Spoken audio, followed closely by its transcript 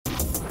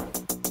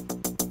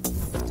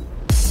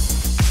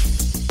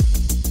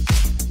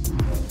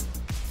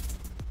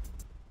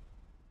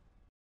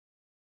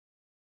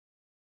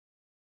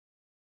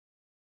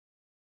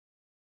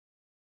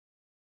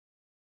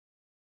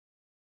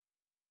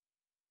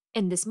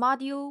In this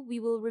module,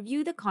 we will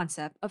review the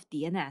concept of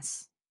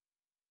DNS.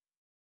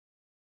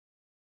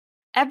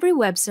 Every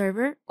web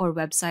server or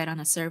website on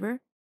a server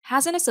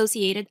has an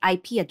associated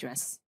IP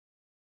address.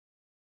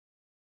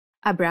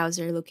 A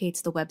browser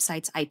locates the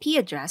website's IP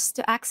address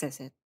to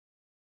access it.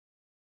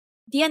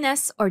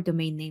 DNS or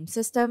domain name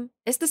system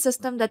is the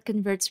system that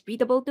converts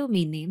readable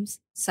domain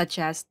names such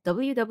as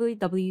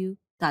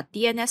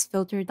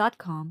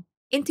www.dnsfilter.com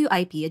into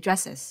IP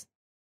addresses.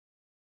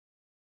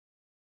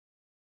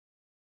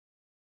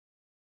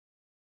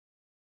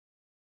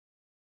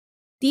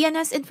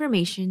 DNS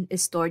information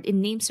is stored in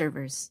name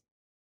servers.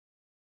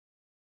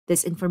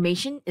 This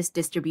information is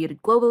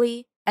distributed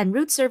globally, and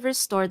root servers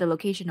store the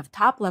location of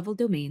top-level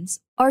domains,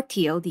 or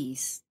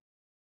TLDs.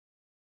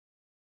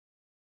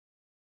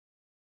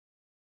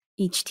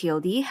 Each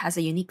TLD has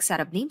a unique set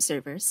of name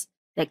servers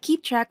that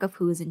keep track of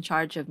who is in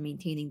charge of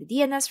maintaining the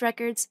DNS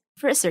records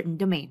for a certain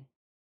domain.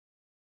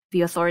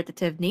 The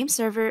authoritative name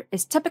server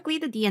is typically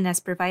the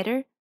DNS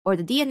provider or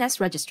the DNS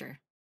registrar.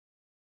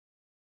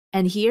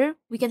 And here,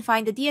 we can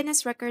find the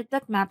DNS record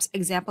that maps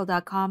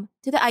example.com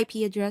to the IP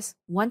address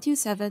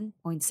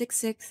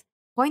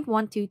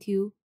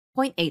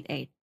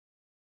 127.66.122.88.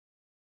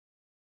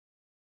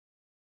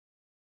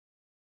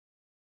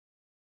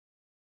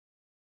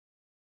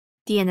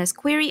 DNS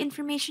query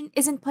information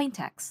is in plain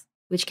text,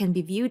 which can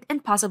be viewed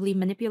and possibly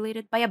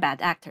manipulated by a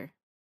bad actor.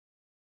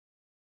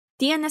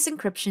 DNS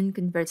encryption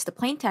converts the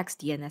plain text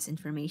DNS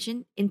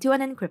information into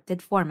an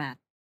encrypted format.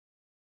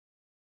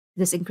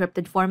 This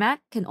encrypted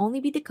format can only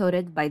be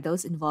decoded by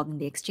those involved in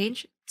the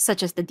exchange,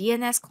 such as the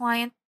DNS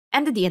client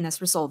and the DNS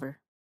resolver.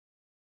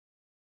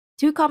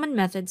 Two common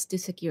methods to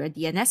secure a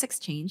DNS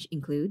exchange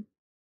include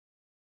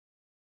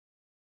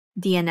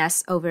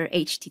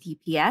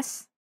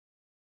DNS-over-HTTPS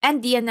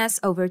and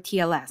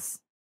DNS-over-TLS.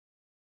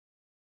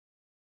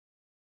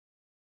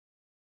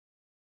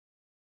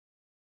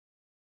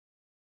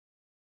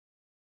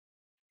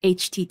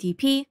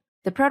 HTTP,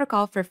 the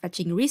protocol for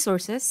fetching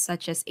resources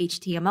such as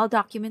HTML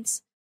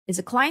documents, is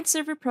a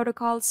client-server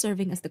protocol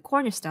serving as the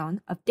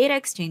cornerstone of data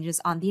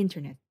exchanges on the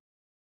Internet.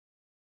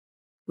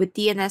 With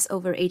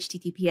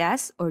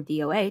DNS-over-HTTPS, or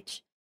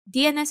DOH,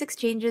 DNS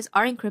exchanges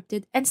are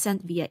encrypted and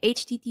sent via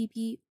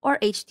HTTP or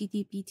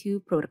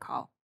HTTP2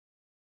 protocol.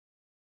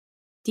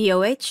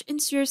 DOH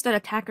ensures that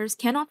attackers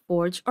cannot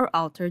forge or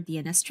alter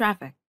DNS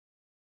traffic.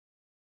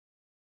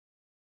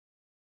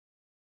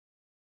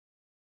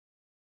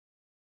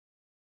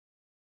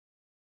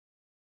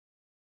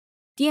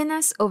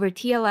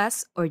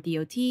 DNS-over-TLS, or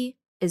DOT,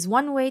 is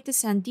one way to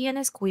send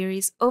DNS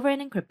queries over an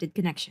encrypted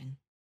connection.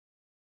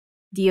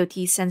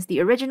 DOT sends the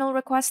original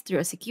request through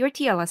a secure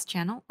TLS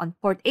channel on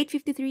port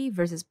 853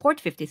 versus port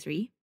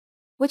 53,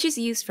 which is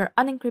used for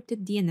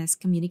unencrypted DNS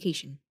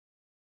communication.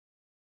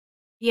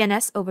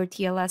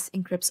 DNS-over-TLS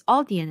encrypts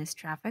all DNS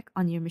traffic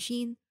on your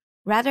machine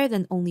rather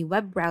than only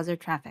web browser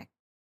traffic.